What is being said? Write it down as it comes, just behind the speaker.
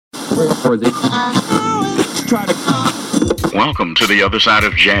Welcome to the other side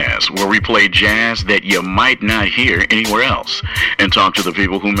of jazz, where we play jazz that you might not hear anywhere else and talk to the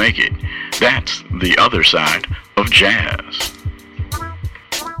people who make it. That's the other side of jazz.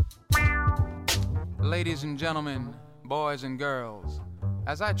 Ladies and gentlemen, boys and girls,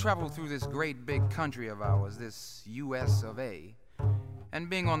 as I travel through this great big country of ours, this US of A,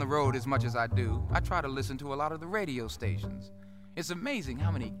 and being on the road as much as I do, I try to listen to a lot of the radio stations. It's amazing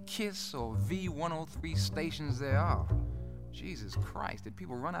how many KISS or V103 stations there are. Jesus Christ, did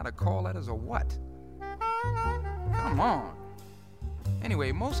people run out of call letters or what? Come on.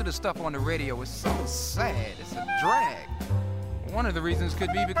 Anyway, most of the stuff on the radio is so sad, it's a drag. One of the reasons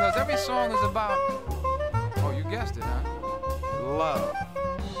could be because every song is about, oh, you guessed it, huh? Love.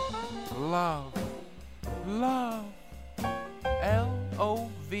 Love. Love.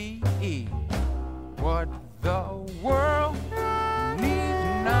 L-O-V-E. What the world needs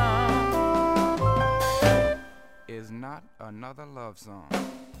now is not another love song.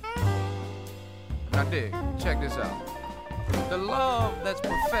 Now dig, check this out. The love that's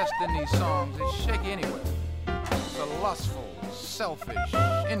professed in these songs is shaky anyway. It's a lustful, selfish,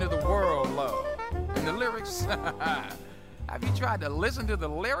 into the world love. And the lyrics, have you tried to listen to the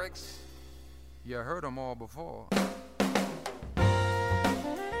lyrics? You heard them all before.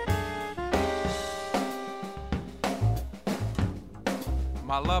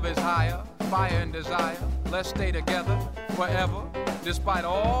 My love is higher, fire and desire. Let's stay together forever, despite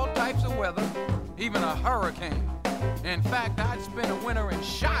all types of weather, even a hurricane. In fact, I'd spend a winter in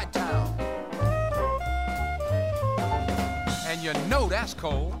Chi-Town. And you know that's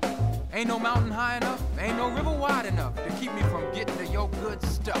cold. Ain't no mountain high enough, ain't no river wide enough to keep me from getting to your good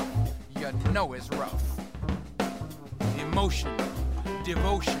stuff. You know it's rough. Emotion,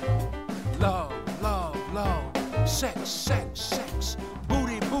 devotion, love, love, love, sex, sex, sex,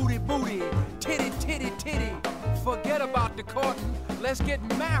 booty, booty, booty, titty, titty, titty. Forget about the courting, let's get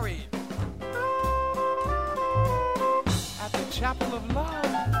married. At the chapel of love.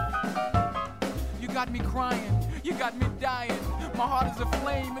 You got me crying, you got me dying. My heart is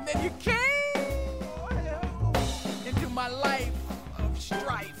aflame, and then you came into my life of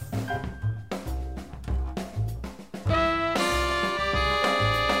strife.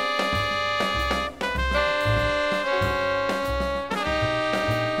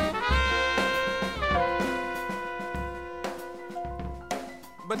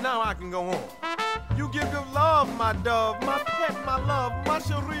 But now I can go on. You give your love, my dove, my pet, my love, my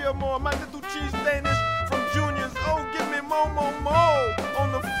Sharia more, my little cheese Danish from Junior's. Oh, give me more, more, more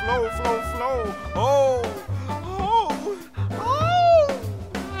on the flow, flow, flow. Oh, oh, oh.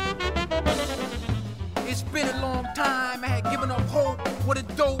 It's been a long time, I had given up hope. What a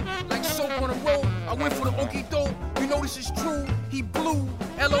dope, like soap on a rope. I went for the okie doke, you know this is true. He blew,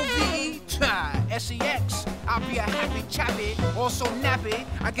 L-O-V-E, S-E-X. I'll be a happy chappy, also nappy.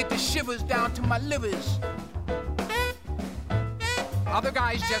 I get the shivers down to my livers. Other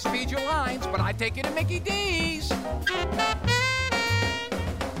guys just feed your lines, but I take it to Mickey D's.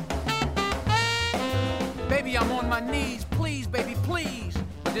 Baby, I'm on my knees, please, baby, please.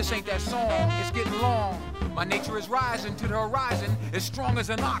 But this ain't that song, it's getting long. My nature is rising to the horizon, as strong as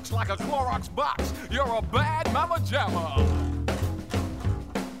an ox, like a Clorox box. You're a bad mama jamma.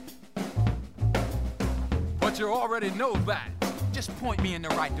 But you already know that. Just point me in the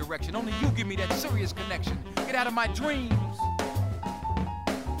right direction. Only you give me that serious connection. Get out of my dreams.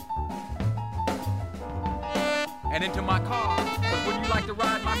 And into my car. But wouldn't you like to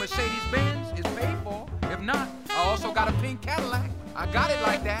ride my Mercedes-Benz? It's paid for. If not, I also got a pink Cadillac. I got it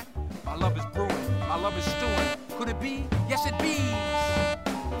like that. My love is brewing. My love is stewing. Could it be? Yes, it be.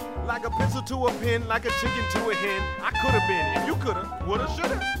 Like a pencil to a pen, like a chicken to a hen. I could have been, if you could have, would have, should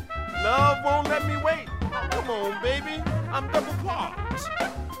have. Love won't let me wait. Come on, baby, I'm double parked.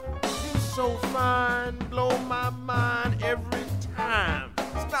 You're so fine, blow my mind every time.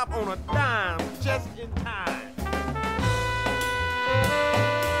 Stop on a dime, just in time.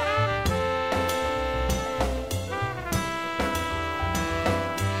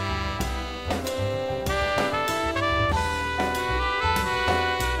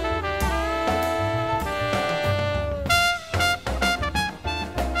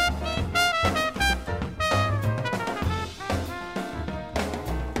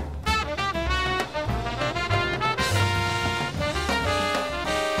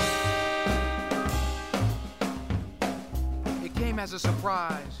 As a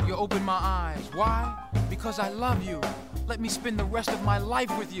surprise, you opened my eyes. Why? Because I love you. Let me spend the rest of my life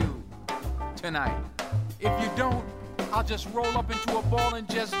with you tonight. If you don't, I'll just roll up into a ball and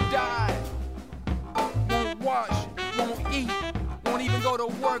just die. Won't wash, won't eat, won't won't even go to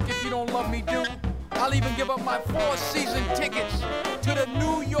work if you don't love me, dude. I'll even give up my 4-season tickets to the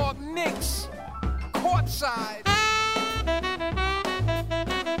New York Knicks, courtside.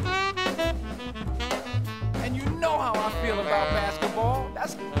 And you know how I feel about basketball.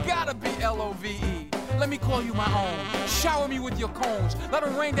 That's gotta be L-O-V-E. Let me call you my own. Shower me with your cones. Let it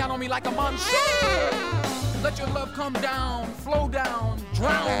rain down on me like a monsoon. Let your love come down, flow down,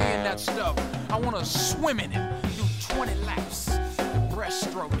 drown me in that stuff. I wanna swim in it, do 20 laps. The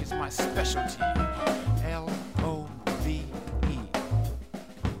breaststroke is my specialty. L-O-V-E.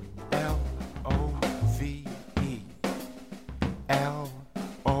 L-O-V-E. L-O-V-E.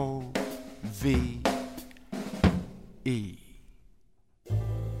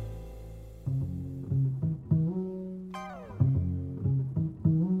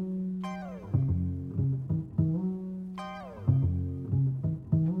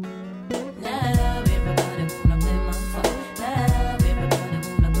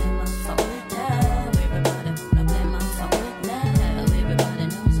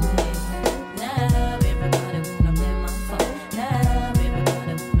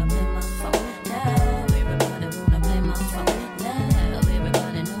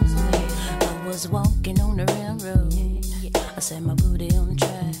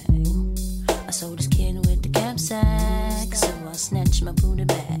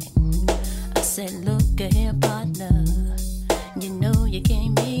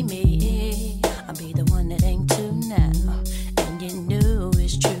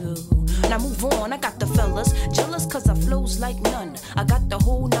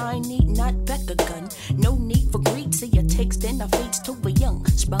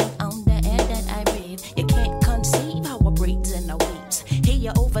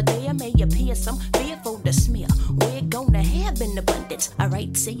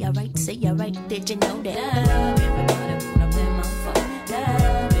 Did you know that? Love, everybody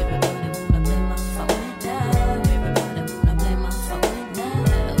wanna play my phone. Love, everybody wanna play my phone. Love, everybody wanna play my phone.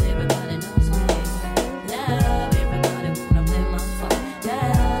 Love, everybody knows me. Love, everybody wanna play my phone.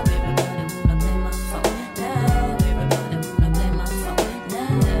 Love, everybody wanna play my phone. Love, everybody wanna play my phone.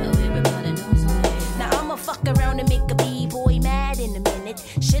 Love, everybody knows me. Now I'ma fuck around and make a B-boy mad in a minute.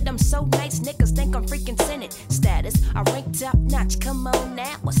 Shit, I'm so nice, niggas think I'm freaking Senate status. I rank top notch, come on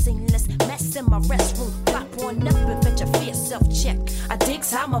now, a seamless mess in my restroom. Pop on up and bet your fear self-check. I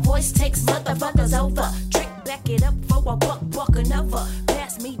digs how my voice takes motherfuckers over. Trick, back it up for a buck another.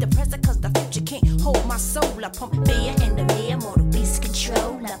 Pass me the present cause the future can't hold my soul. I pump fear in the mirror, mortal beast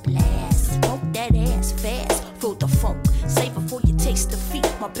control. I blast, pump that ass fast, feel the funk. Save before you taste defeat.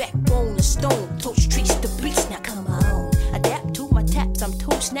 My backbone is stone, toast treats the beast. Now come on, adapt to my taps. I'm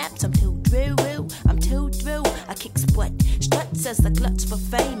too snaps, I'm too through. I'm too through. I kicks butt, struts as the glutz for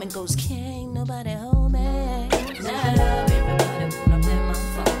fame and goes, can't nobody hold me. Love, everybody wanna play my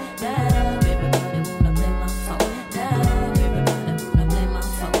phone. Love, everybody wanna play my phone. Love, everybody wanna play my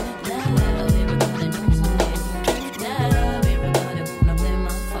phone. Love, everybody knows me. Love, everybody wanna play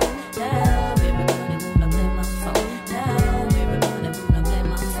my phone. Love, everybody wanna play my phone. Love, everybody wanna play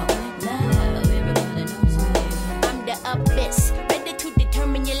my phone. Love, everybody knows me. I'm the abyss, ready to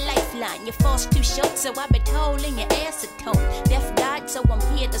determine your lifeline. Your falls too short, so I've been told in your acetone. Death died, so I'm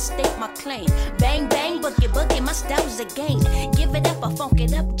here to state my claim. Bang, bang, boogie, boogie, my style's a game. Give it up, I funk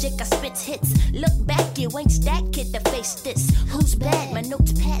it up, jig, I spits hits. Look back, you ain't stack, kid, to face this. Who's bad? My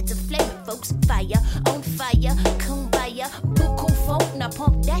notepads are flaming, folks. Fire, on fire, kumbaya. Buku folk, now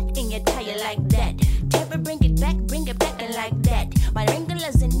pump that in your tire like that. Terror, bring it back, and like that. My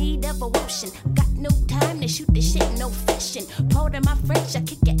wrangler's in need of a washing. Got no time to shoot the shit, no fashion. Pardon my French, I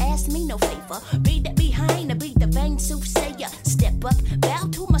kick your ass, me no favor. Be that behind, I be the vain soothsayer. Step up, bow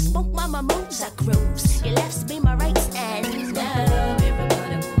to my smoke, mama moves, I grooves. Your lefts be my rights, and love,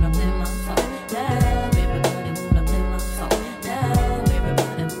 everybody wanna play my phone. Love, everybody wanna play my phone. Love,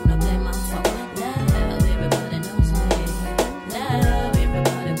 everybody wanna play my phone. Love, everybody knows me. Love,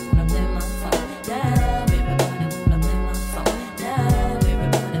 everybody wanna play my phone. Love, everybody wanna play my phone. Love,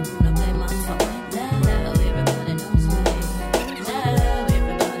 everybody wanna play my phone. Love, everybody knows me. Love,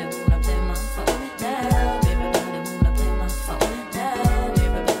 everybody wanna play my phone. Love, everybody wanna play my phone. Love,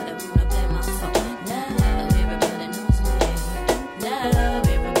 everybody wanna play my phone. Love, everybody knows me.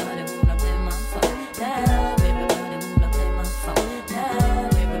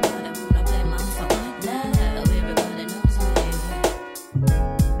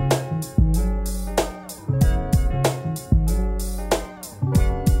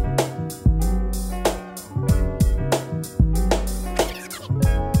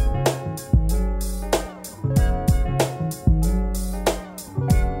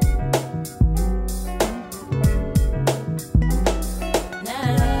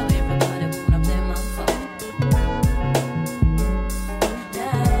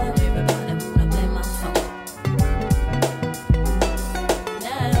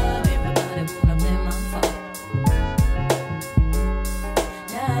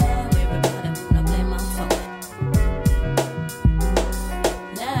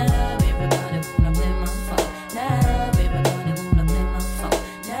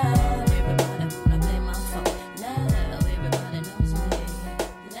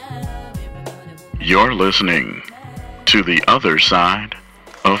 You're listening to the other side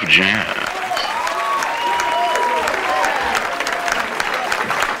of jazz.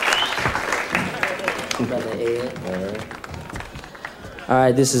 Brother Ed. All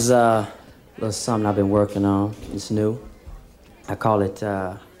right, this is a little something I've been working on. It's new. I call it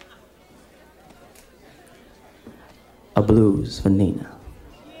a blues for Nina.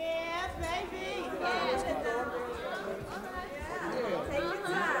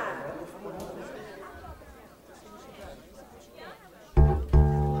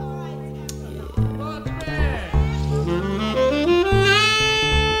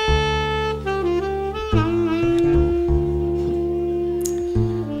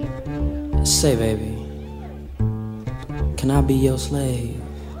 Say, baby, can I be your slave?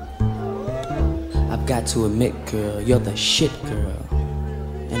 I've got to admit, girl, you're the shit, girl,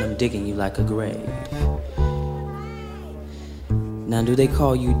 and I'm digging you like a grave. Now, do they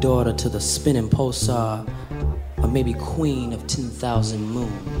call you daughter to the spinning pulsar, or maybe queen of 10,000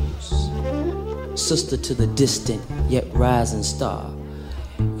 moons? Sister to the distant yet rising star.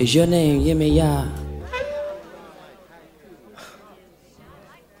 Is your name Yemiya?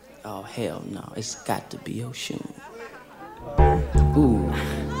 Oh, hell no, it's got to be Oshun. Ooh.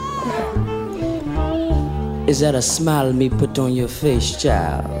 Is that a smile me put on your face,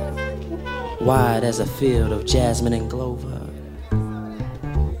 child? Wide as a field of jasmine and clover.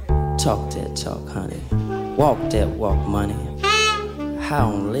 Talk that talk, honey. Walk that walk, money. High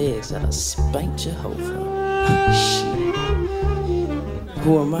on legs that'll spank Jehovah. Shit.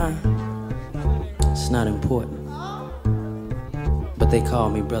 Who am I? It's not important. But they call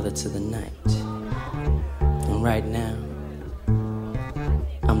me brother to the night. And right now,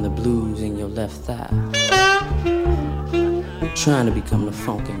 I'm the blues in your left thigh. Trying to become the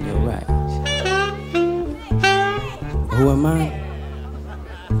funk in your right. Who am I?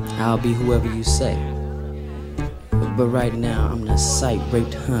 I'll be whoever you say. But right now, I'm the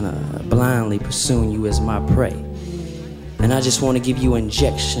sight-raped hunter, blindly pursuing you as my prey. And I just want to give you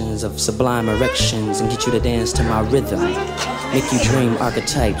injections of sublime erections and get you to dance to my rhythm. Make you dream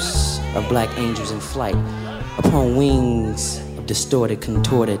archetypes of black angels in flight upon wings of distorted,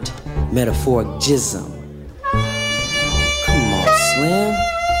 contorted, metaphoric jism. Come on, Slim.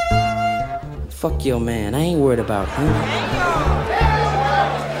 Fuck your man, I ain't worried about him.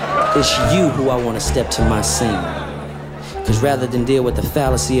 It's you who I want to step to my scene. Cause rather than deal with the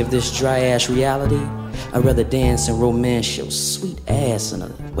fallacy of this dry-ass reality, I'd rather dance and romance your sweet ass in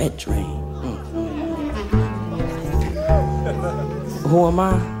a wet dream. Who am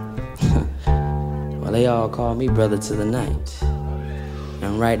I? Well, they all call me brother to the night.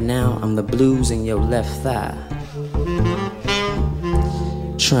 And right now, I'm the blues in your left thigh.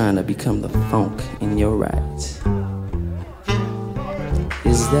 Trying to become the funk in your right.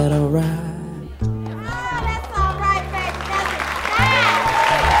 Is that alright?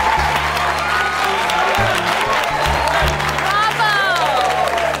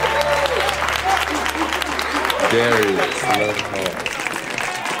 Darius Love Hall.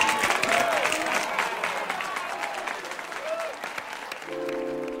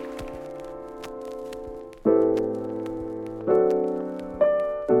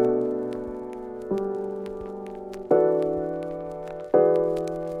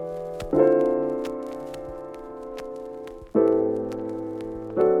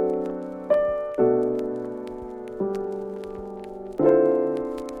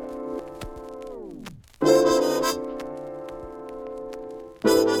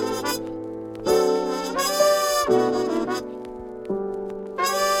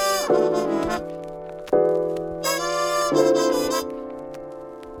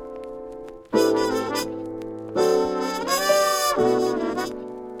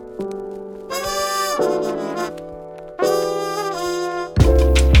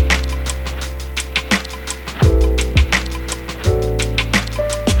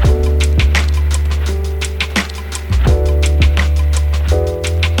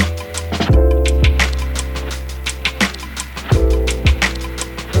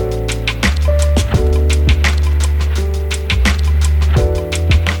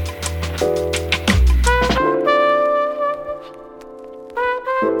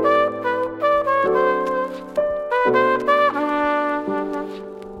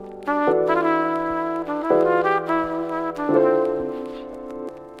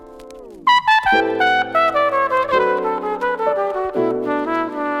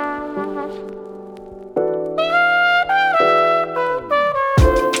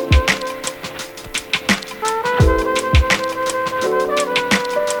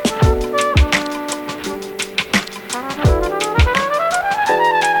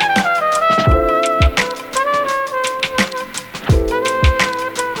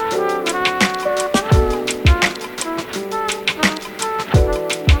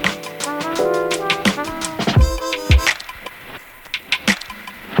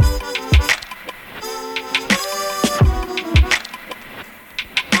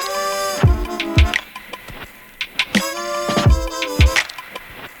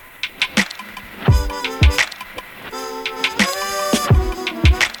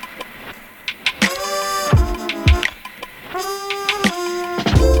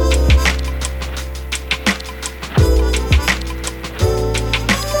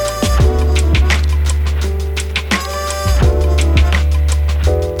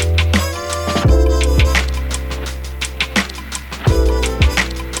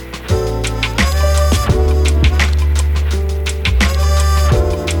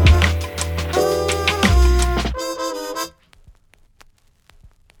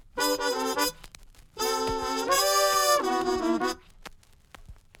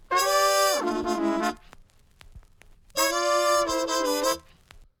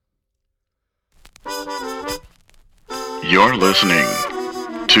 You're listening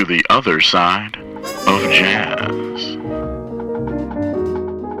to the other side of jazz.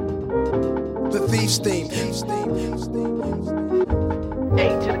 The Thieves Theme. A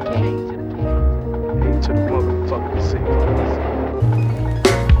to the K. A to the motherfucking C.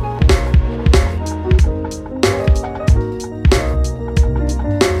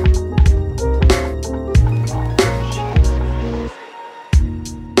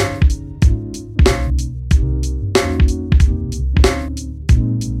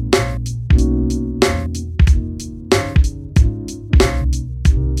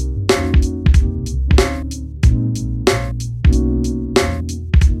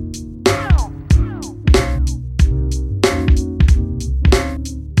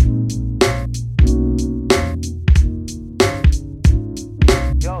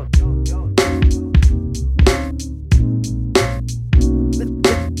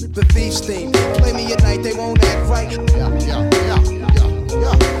 The Thieves Theme. Play me at night, they won't act right. The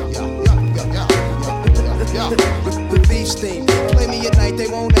Thieves Theme. Play me at night, they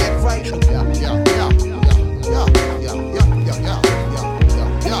won't act right. The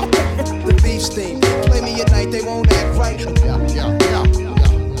Thieves Theme. Play me at night, they won't act right.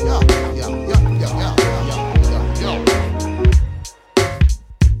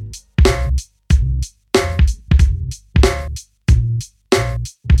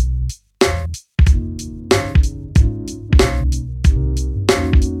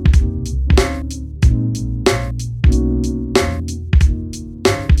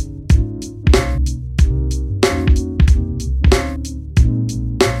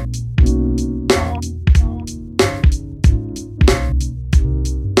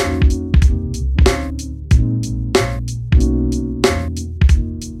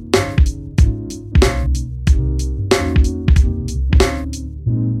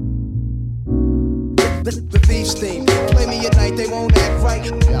 The Thieves Theme. Play me at night, they won't act right.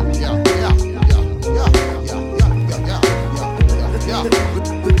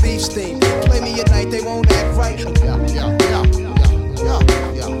 The Thieves Theme. Play me at night, they won't act right.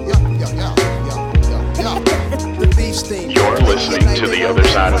 The Thieves Theme. You're listening to The Other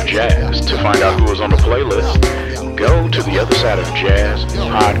Side of Jazz. To find out who is on the playlist, go to the Other Side of Jazz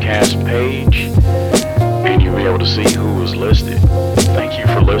podcast page, and you'll be able to see who is listed. Thank you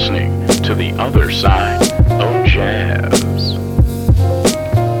for listening to The Other Side of Jazz.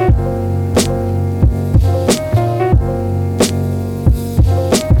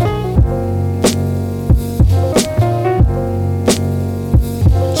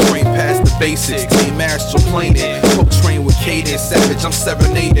 Train past the basics, team Astral planing. Coke train with cadence, savage, I'm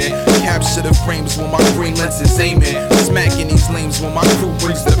serenading. Capture the frames when my green lens is aiming. Smacking these lames when my crew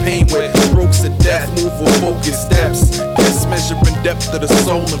brings the pain with strokes of death, move with focused steps. Guess measuring depth of the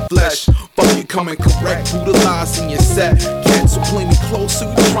soul and flesh. Fuck you coming correct, brutalizing your set. Cats who play me close, who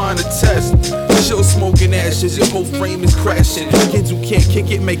you trying to test? Chill smoking ashes, your whole frame is crashing. Kids who can't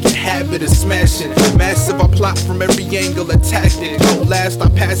kick it, make a habit of smashing. Massive, I plot from every angle, attack it. Don't last, I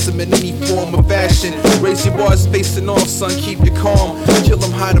pass them in any form of fashion. Raise your bars facing off, son, keep it calm. Kill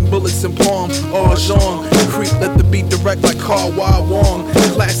them, hide them bullets in palm. All Jean, creep, let the beat direct like Carl Wild Wong.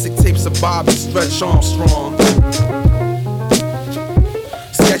 Classic tapes of Bob and Stretch Armstrong.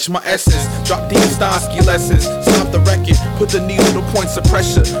 Sketch my essence, drop Dean Stonsky lessons. Stop the record, put the needle to points of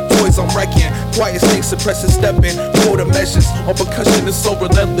pressure. Toys I'm wrecking, quiet snake suppressor stepping. Quota measures, on percussion is so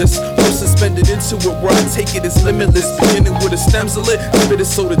relentless. I'm suspended into it where I take it is limitless. Beginning with the stems of lit, spit it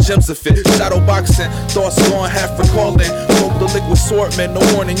so the gems are fit. Shadow boxing, thoughts gone half recalling. Broke the liquid sword, man, no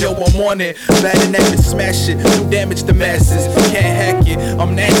warning, yo, I'm on it. Bad and active, smash it, do damage to masses. Can't hack it,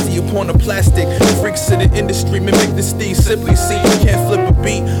 I'm nasty upon the plastic. Freaks in the industry mimic the steed. Simply see, you can't flip a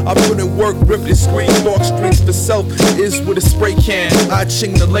beat. I put in work, rip the screen, dark streets for self is with a spray can. I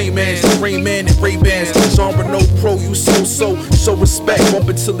ching the layman, Rain Man and Ray-Bans. Genre no pro, you so show respect. Bump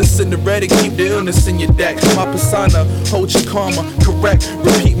until it's in the red and keep the illness in your deck. My persona, hold your karma, correct.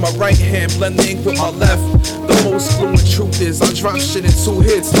 Repeat my right hand, blend the ink with my left. The most fluent truth is I drop shit in 2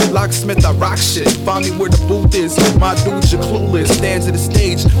 hits. Locksmith, I rock shit. Find me where the booth is. My dude, you're clueless. Stands at the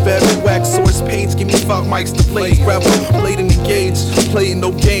stage, very wax source page. Give me 5 mics to play. Grab a blade and engage. Playing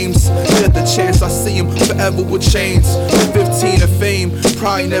no games. Get the chance I see him forever with chains. 15 of fame,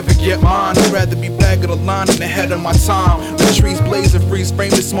 probably never get mine. I'd rather be back of the line and ahead of my time. The trees blaze and freeze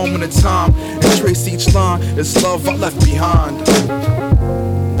frame this moment in time. And trace each line, it's love I left behind.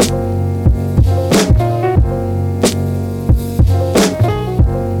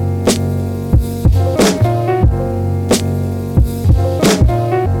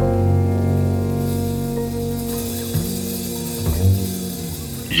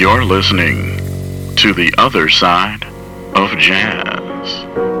 You're listening to The Other Side of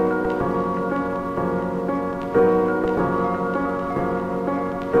Jazz.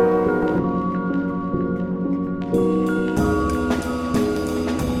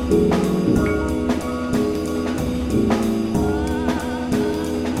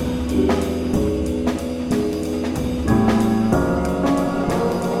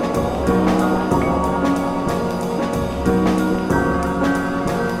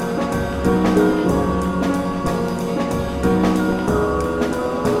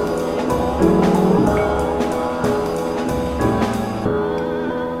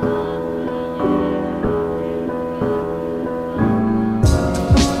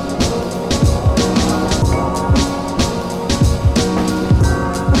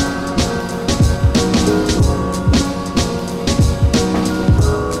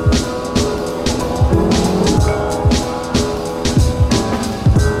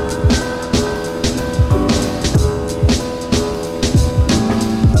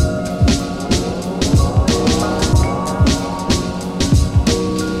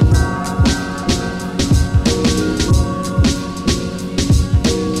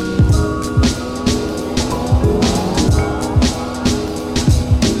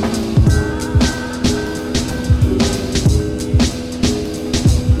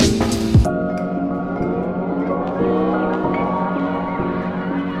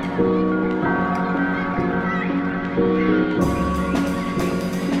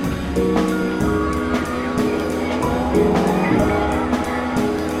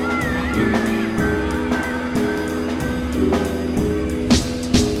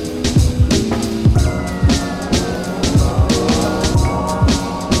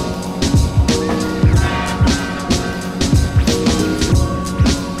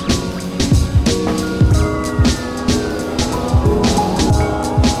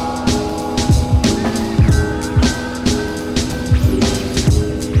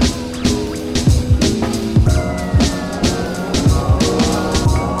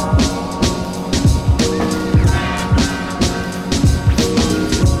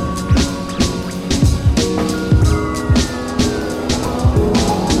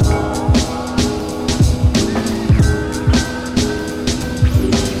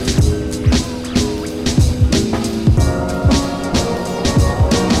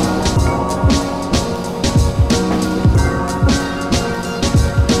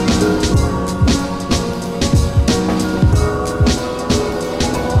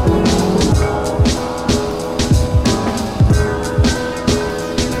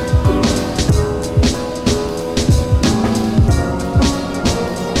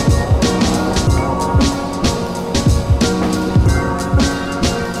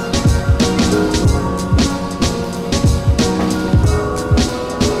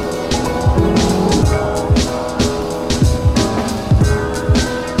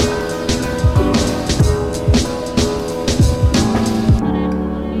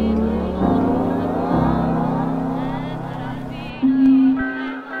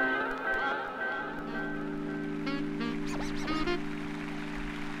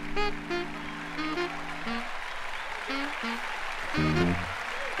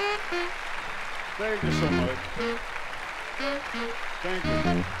 Thank you so much. Thank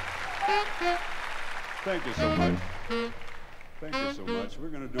you. Thank you so much. Thank you so much. We're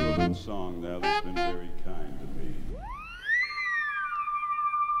going to do a little song now that's been very kind to me.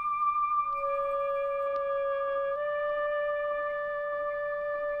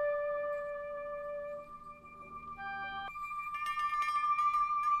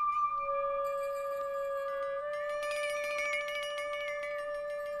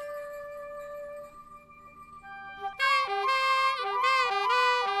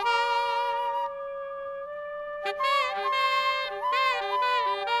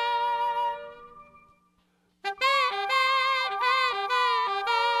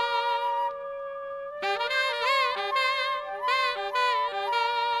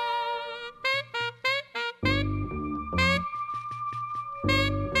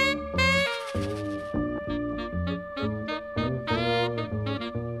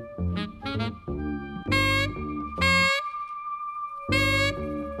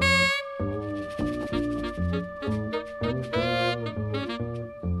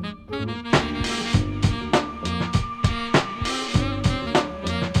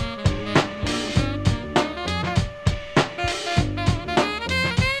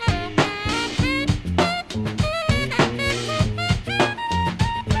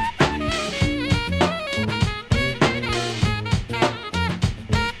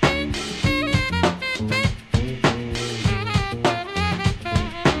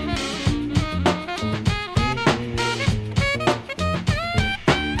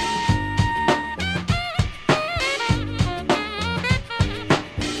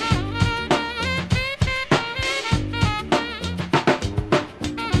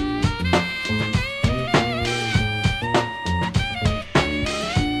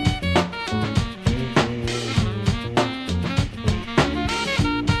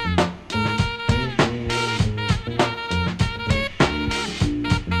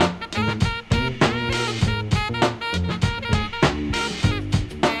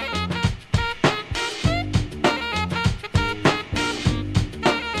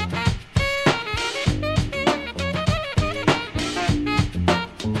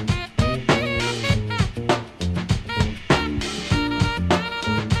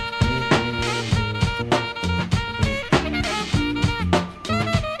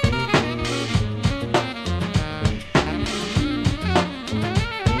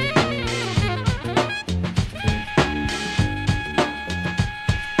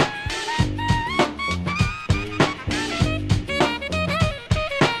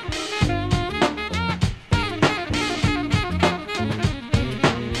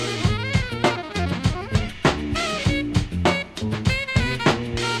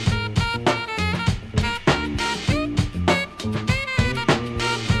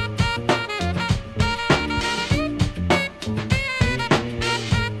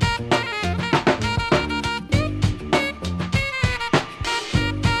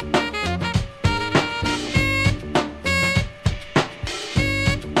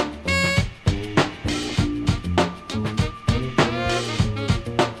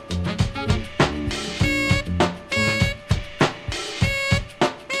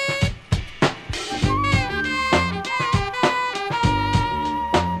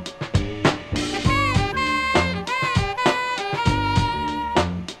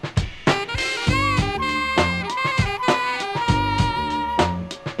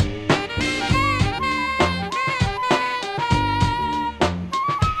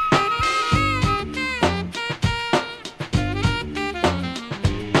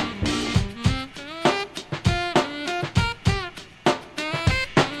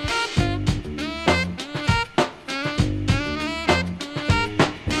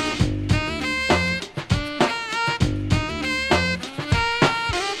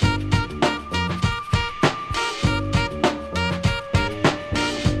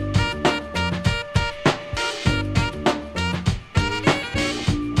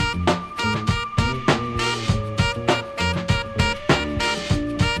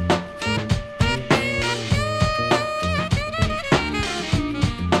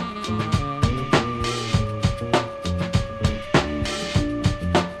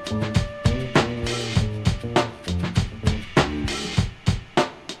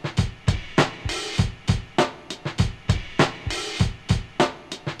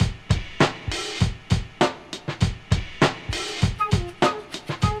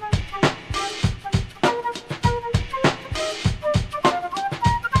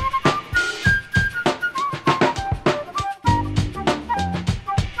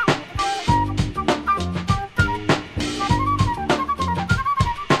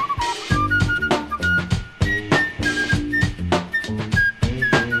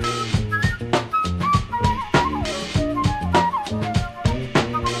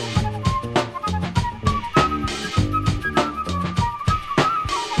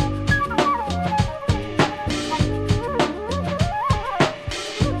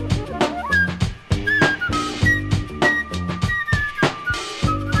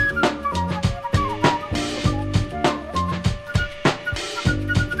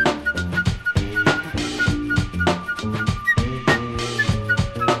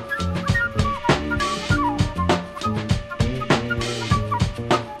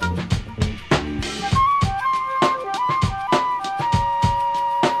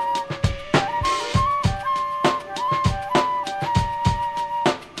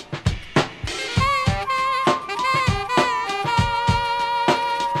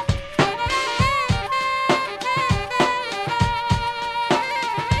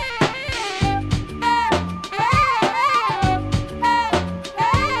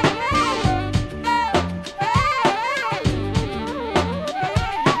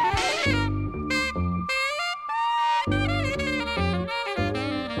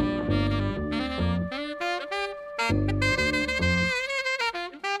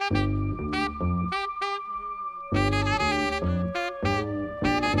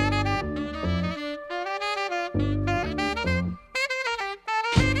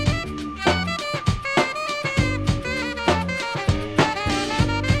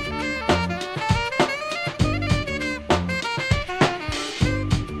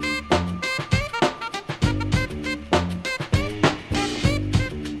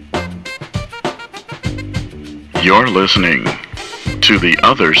 You're listening to the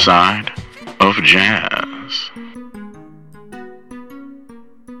other side of jazz.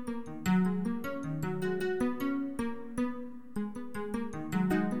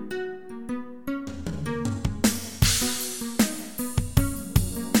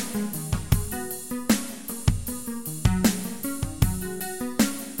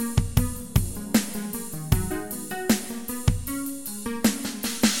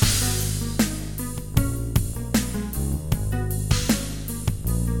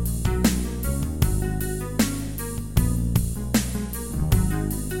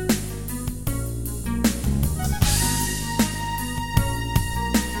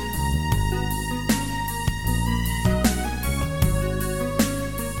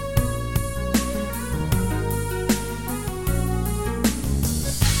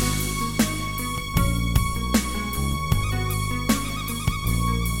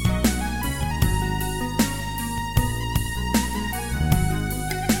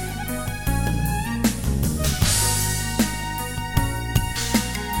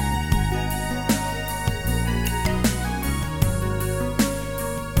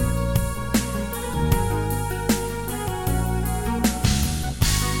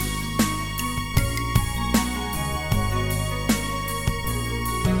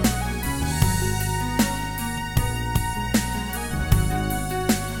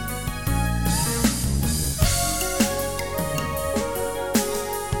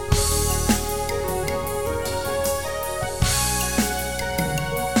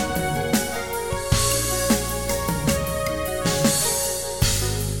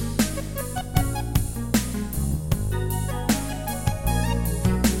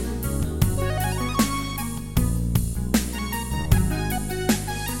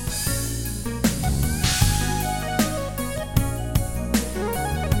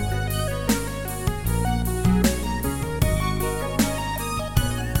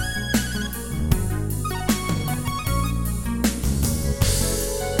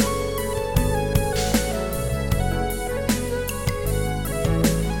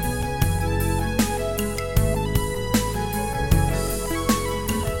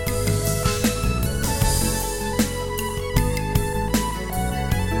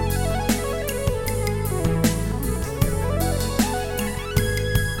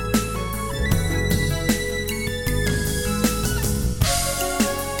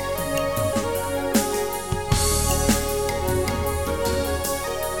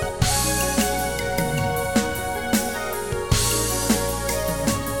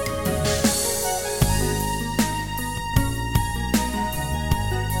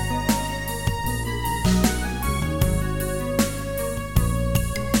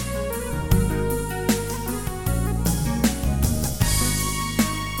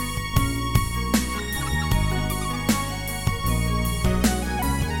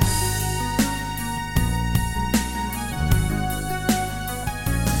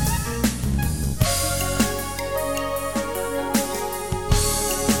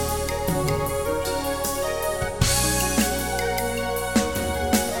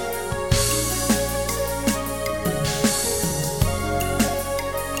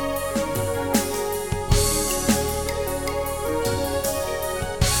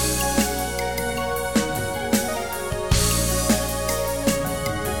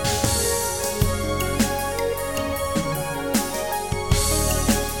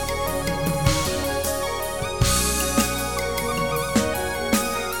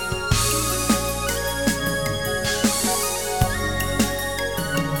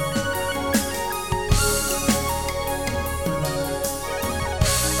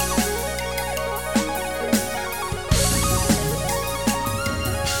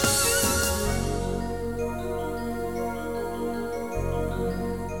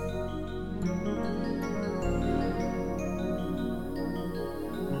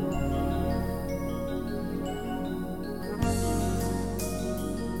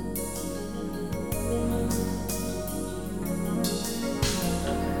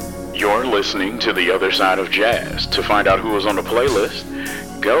 You're listening to The Other Side of Jazz. To find out who is on the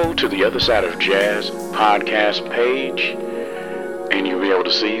playlist, go to the Other Side of Jazz podcast page, and you'll be able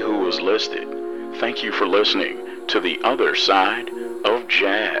to see who is listed. Thank you for listening to The Other Side of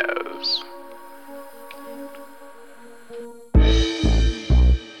Jazz.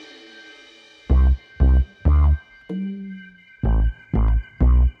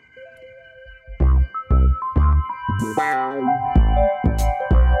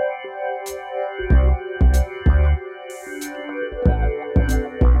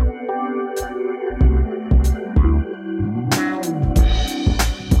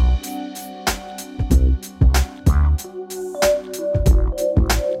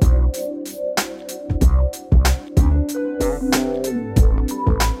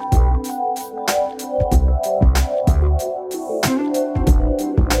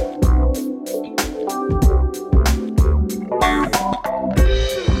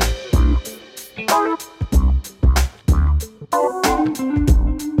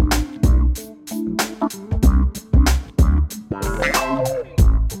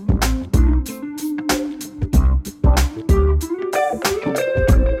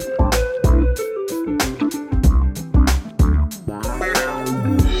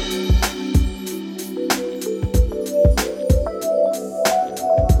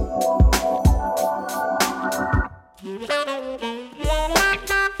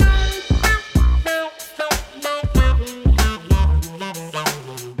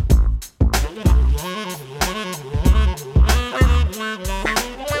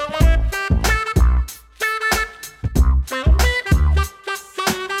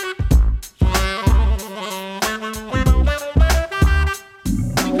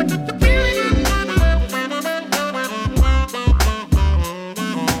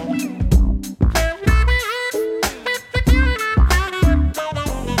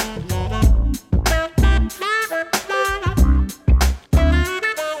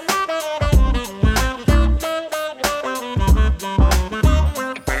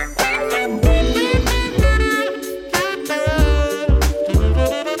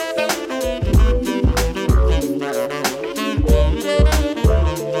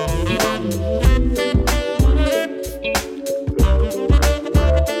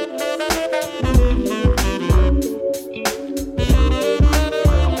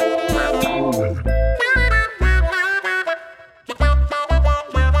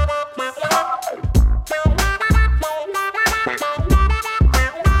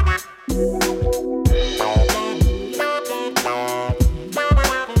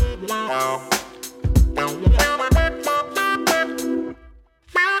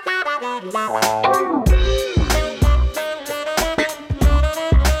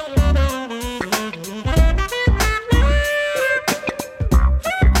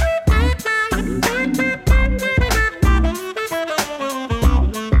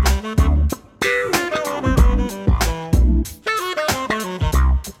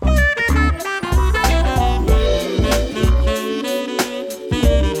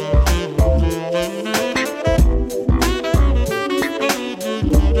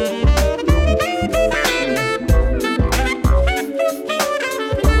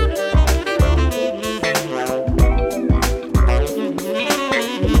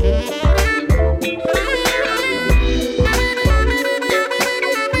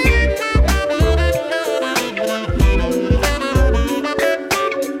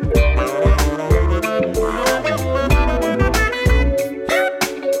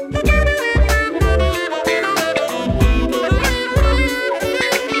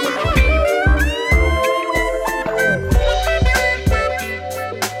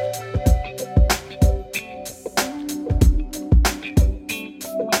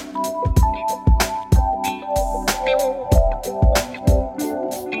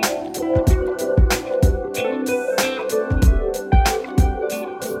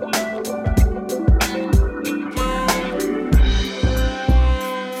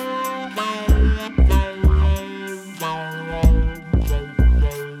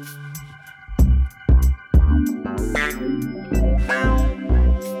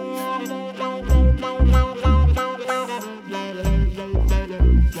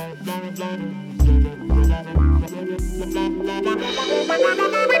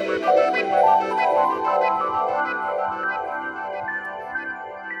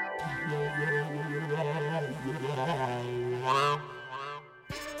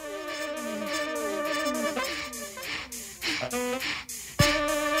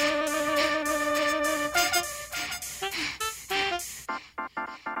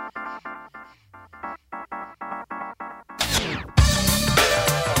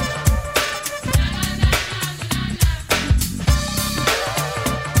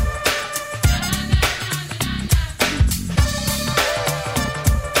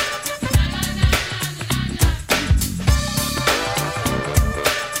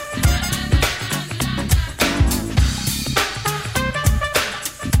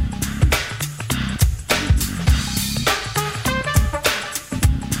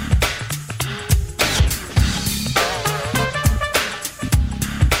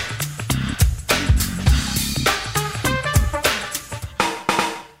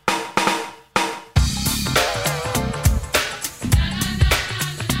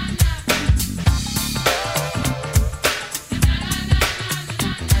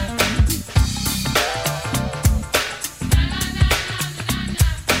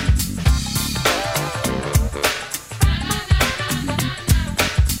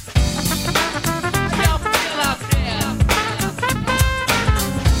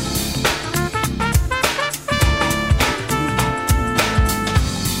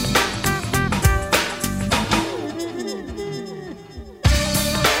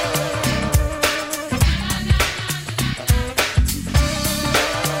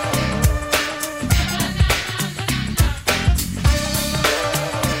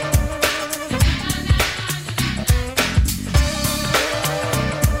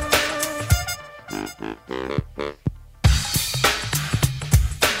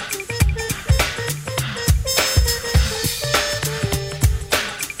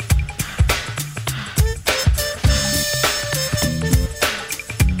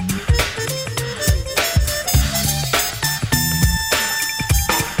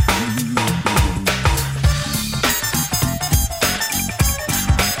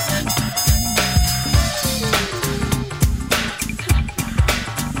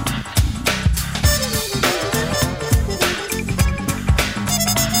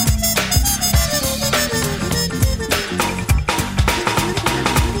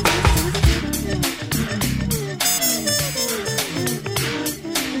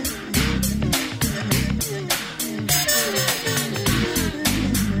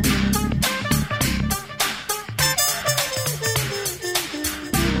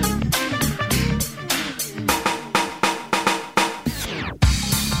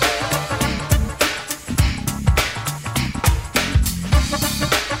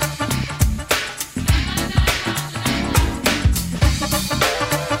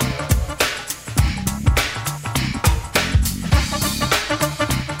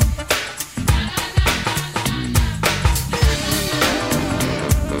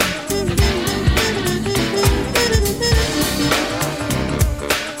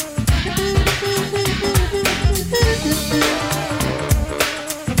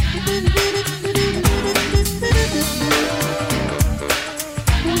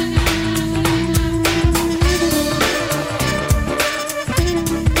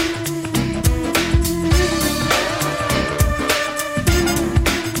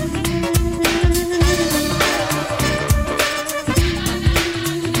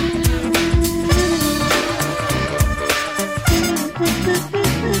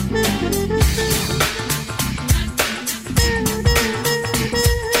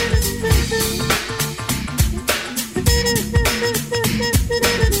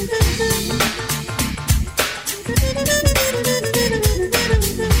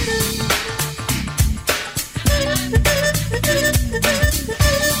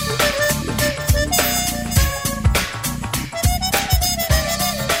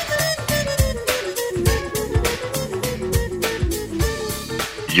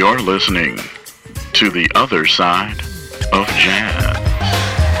 You're listening to The Other Side of Jazz.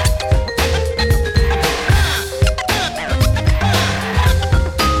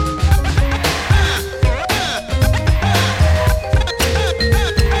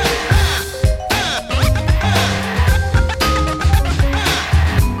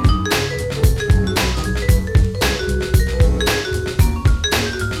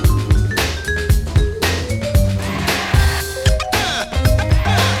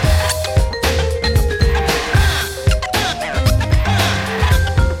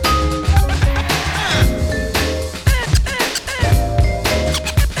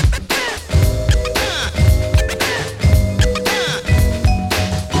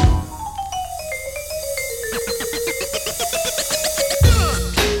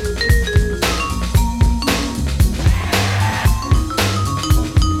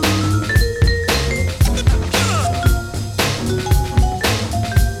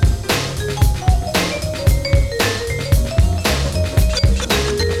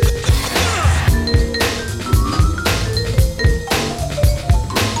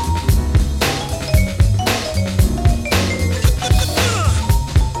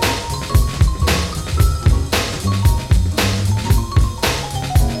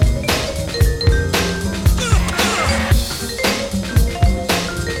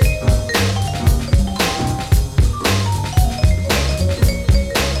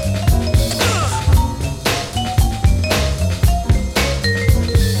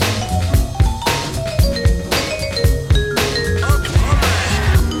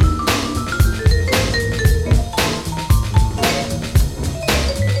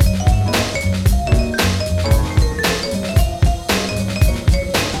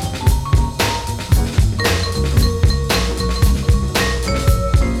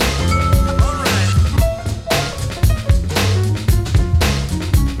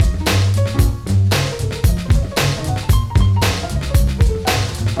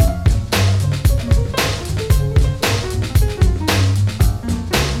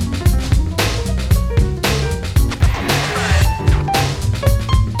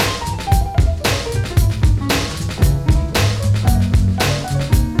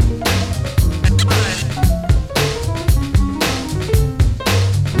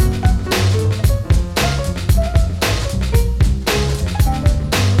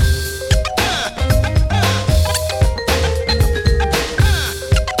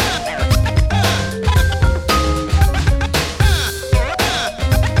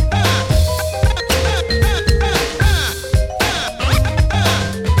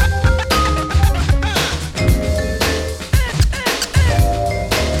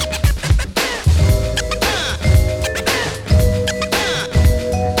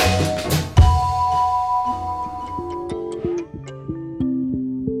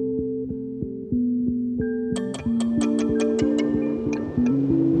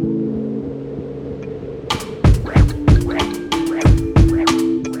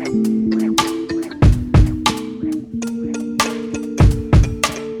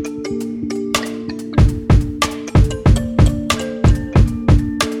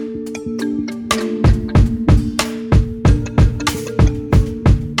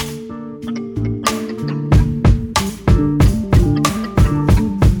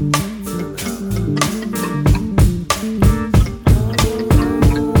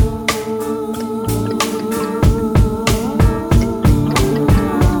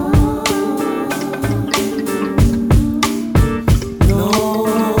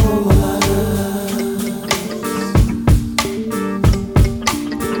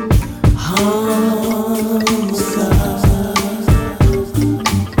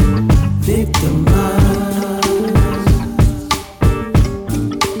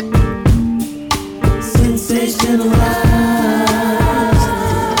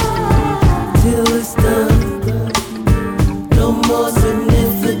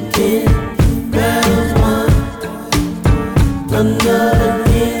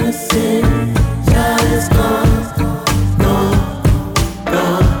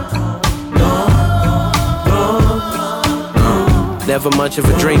 Never much of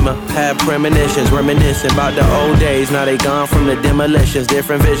a dreamer, had premonitions, reminiscing about the old days. Now they gone from the demolitions,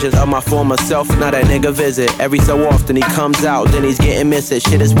 different visions of my former self. Now that nigga visit, every so often he comes out, then he's getting missing.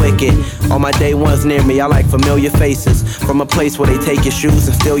 Shit is wicked. All my day ones near me, I like familiar faces. From a place where they take your shoes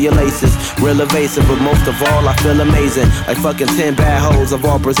and steal your laces. Real evasive, but most of all I feel amazing. Like fucking 10 bad hoes of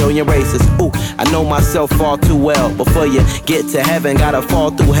all Brazilian races. Ooh, I know myself far too well. Before you get to heaven, gotta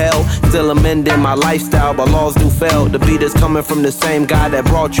fall through hell. Still amending my lifestyle, but laws do fail. The beat is coming from the same same guy that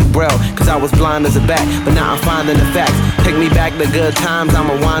brought you Braille, cause I was blind as a bat, but now I'm finding the facts. Take me back to good times, I'm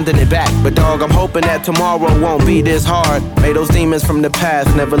winding it back. But dog, I'm hoping that tomorrow won't be this hard. May those demons from the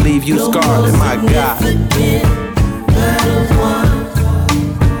past never leave you scarred. And my God,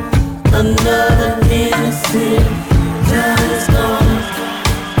 another innocent child is gone.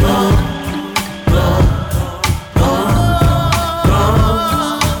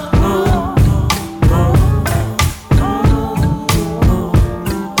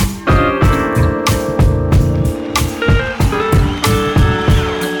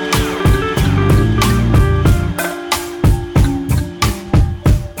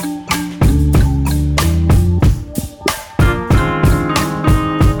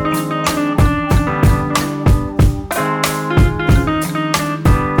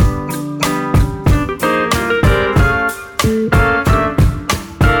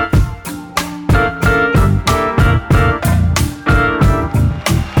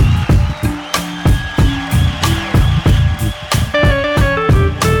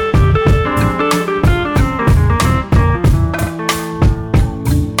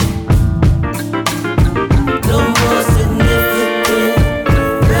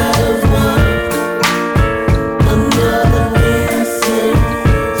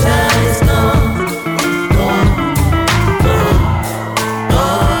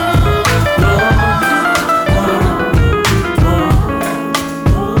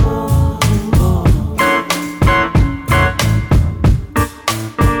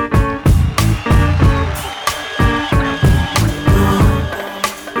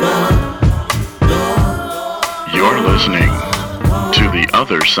 Listening to the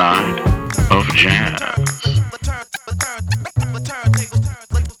other side of jazz.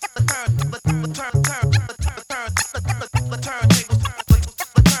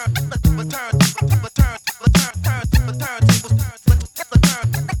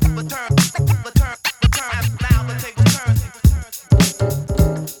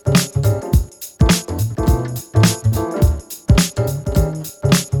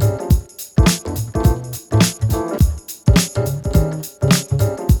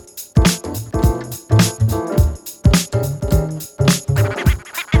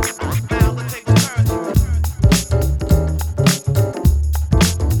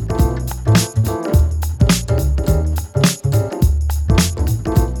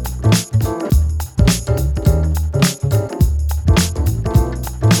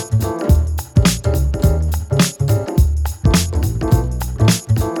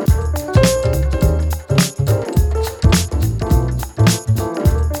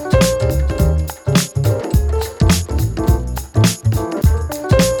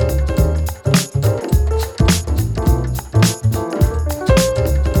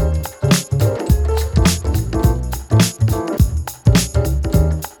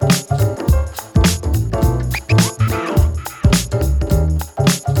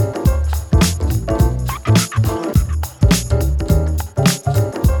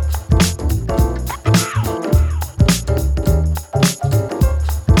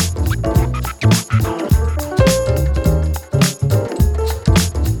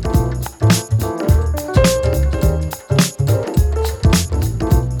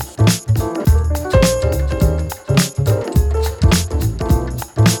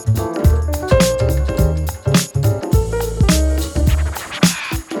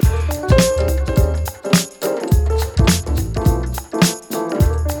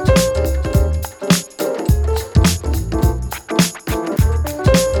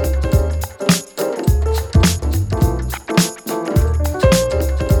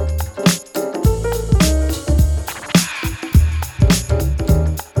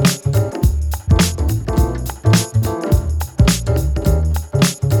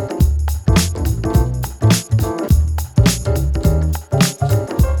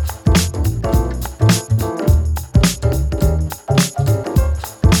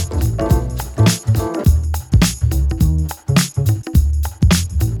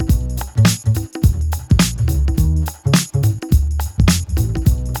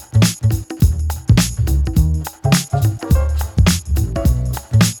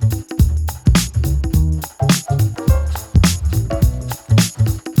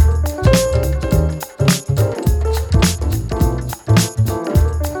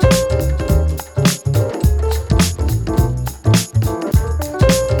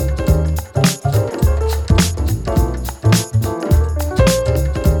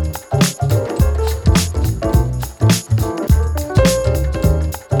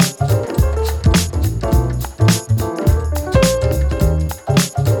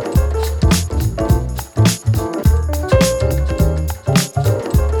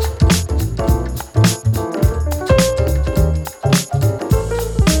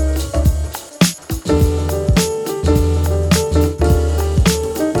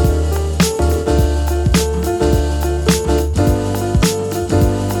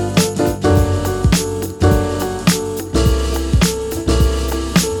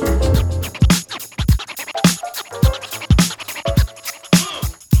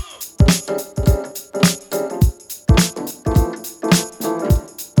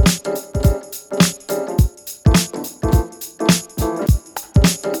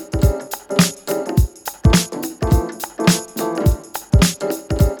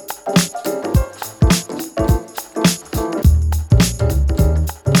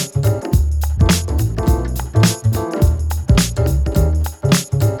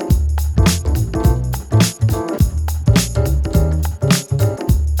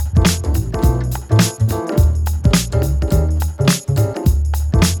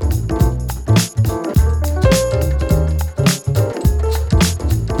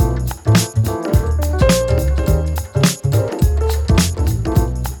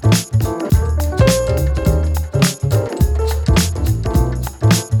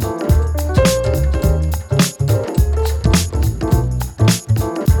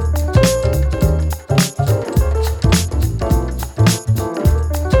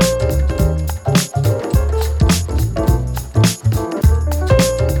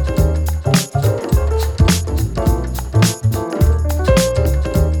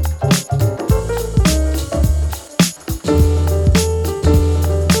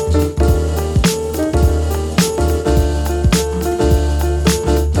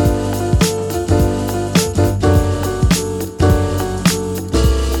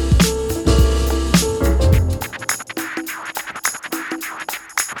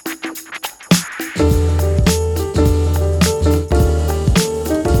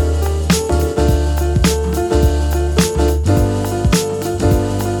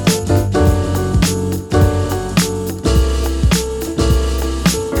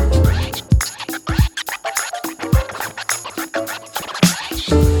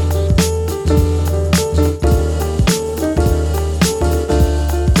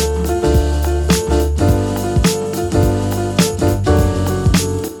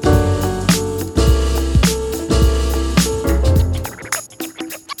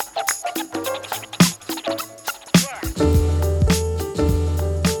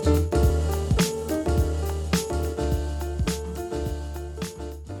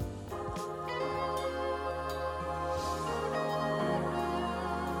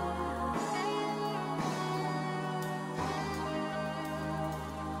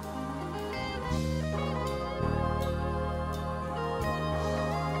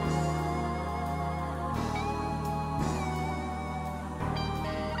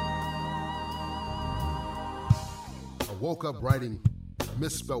 Woke up writing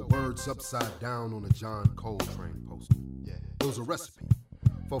misspelled words upside down on a John Coltrane poster. Yeah, it was a recipe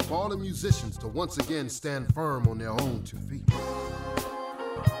for fallen musicians to once again stand firm on their own 2 feet.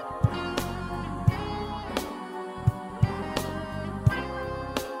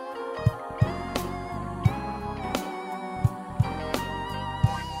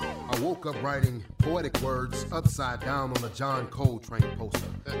 I woke up writing poetic words upside down on a John Coltrane poster,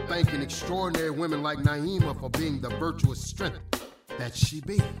 thanking extraordinary women like Naima for being the virtuous strength that she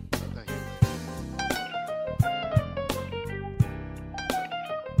be.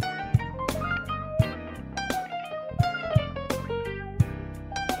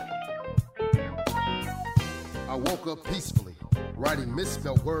 I woke up peacefully, writing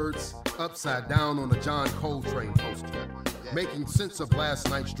misspelled words upside down on a John Coltrane poster, making sense of last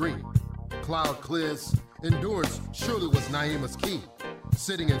night's dream. Cloud clears, endurance surely was Naima's key.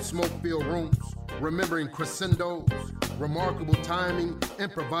 Sitting in smoke-filled rooms, remembering crescendos, remarkable timing,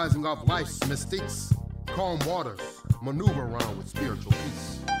 improvising off life's mystiques. Calm waters, maneuver around with spiritual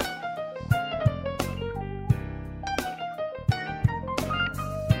peace.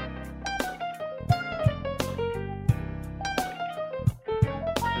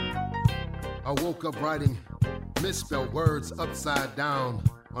 I woke up writing misspelled words upside down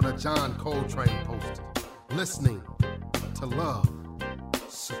on a John Coltrane poster, listening to Love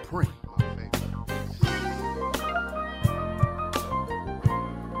Supreme.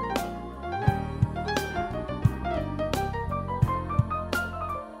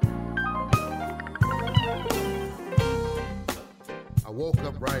 I woke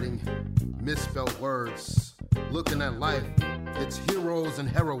up writing misspelled words, looking at life, its heroes and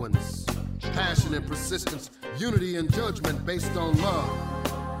heroines, passion and persistence, unity and judgment based on love.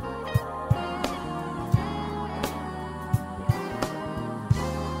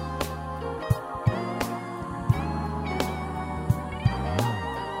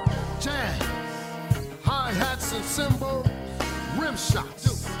 Jazz, hi-hats and cymbals, rim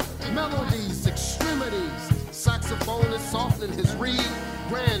shots, melodies, extremities, saxophonist softening his reed,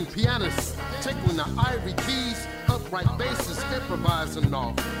 grand pianist tickling the ivory keys, upright basses improvising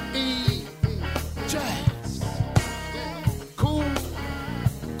off E, jazz, cool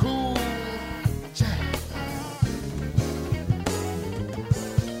jazz.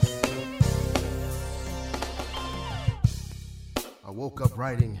 I woke up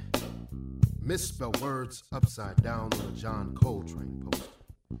writing misspelled words upside down on a John Coltrane poster.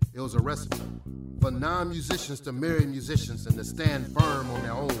 It was a recipe for non-musicians to marry musicians and to stand firm on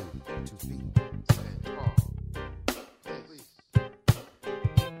their own 2 feet. Stand tall.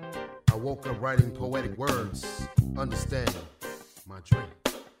 I woke up writing poetic words, understanding my dream.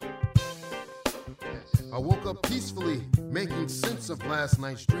 I woke up peacefully, making sense of last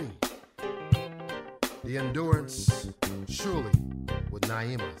night's dream. The endurance, surely, with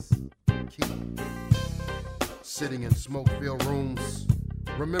Naima's key. Sitting in smoke-filled rooms,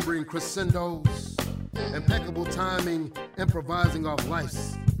 remembering crescendos, impeccable timing, improvising off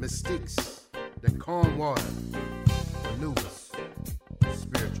life's mystiques, that calm water, maneuvers,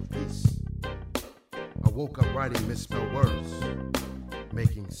 spiritual peace. I woke up writing misspelled words,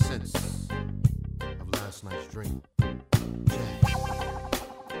 making sense of last night's dream. Jazz.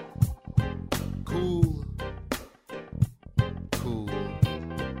 Cool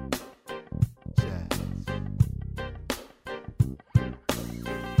jazz.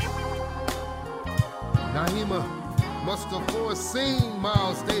 Naima must have foreseen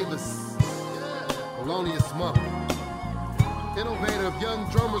Miles Davis, Thelonious Monk, innovative young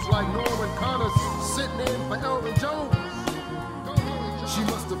drummers like Norman Connors sitting in for Elvin Jones. She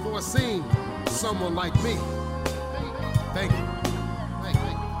must have foreseen someone like me. Thank you. Thank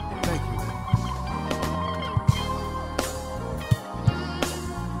you.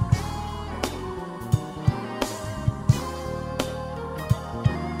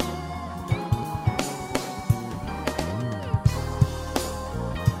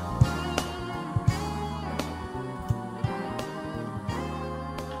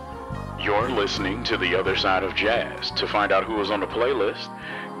 You're listening to The Other Side of Jazz. To find out who is on the playlist,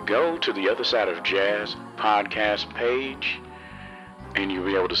 go to the Other Side of Jazz podcast page, and you'll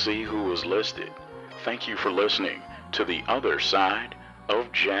be able to see who was listed. Thank you for listening to The Other Side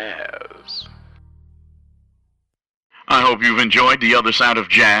of Jazz. I hope you've enjoyed The Other Side of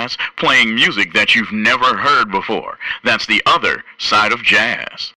Jazz, playing music that you've never heard before. That's The Other Side of Jazz.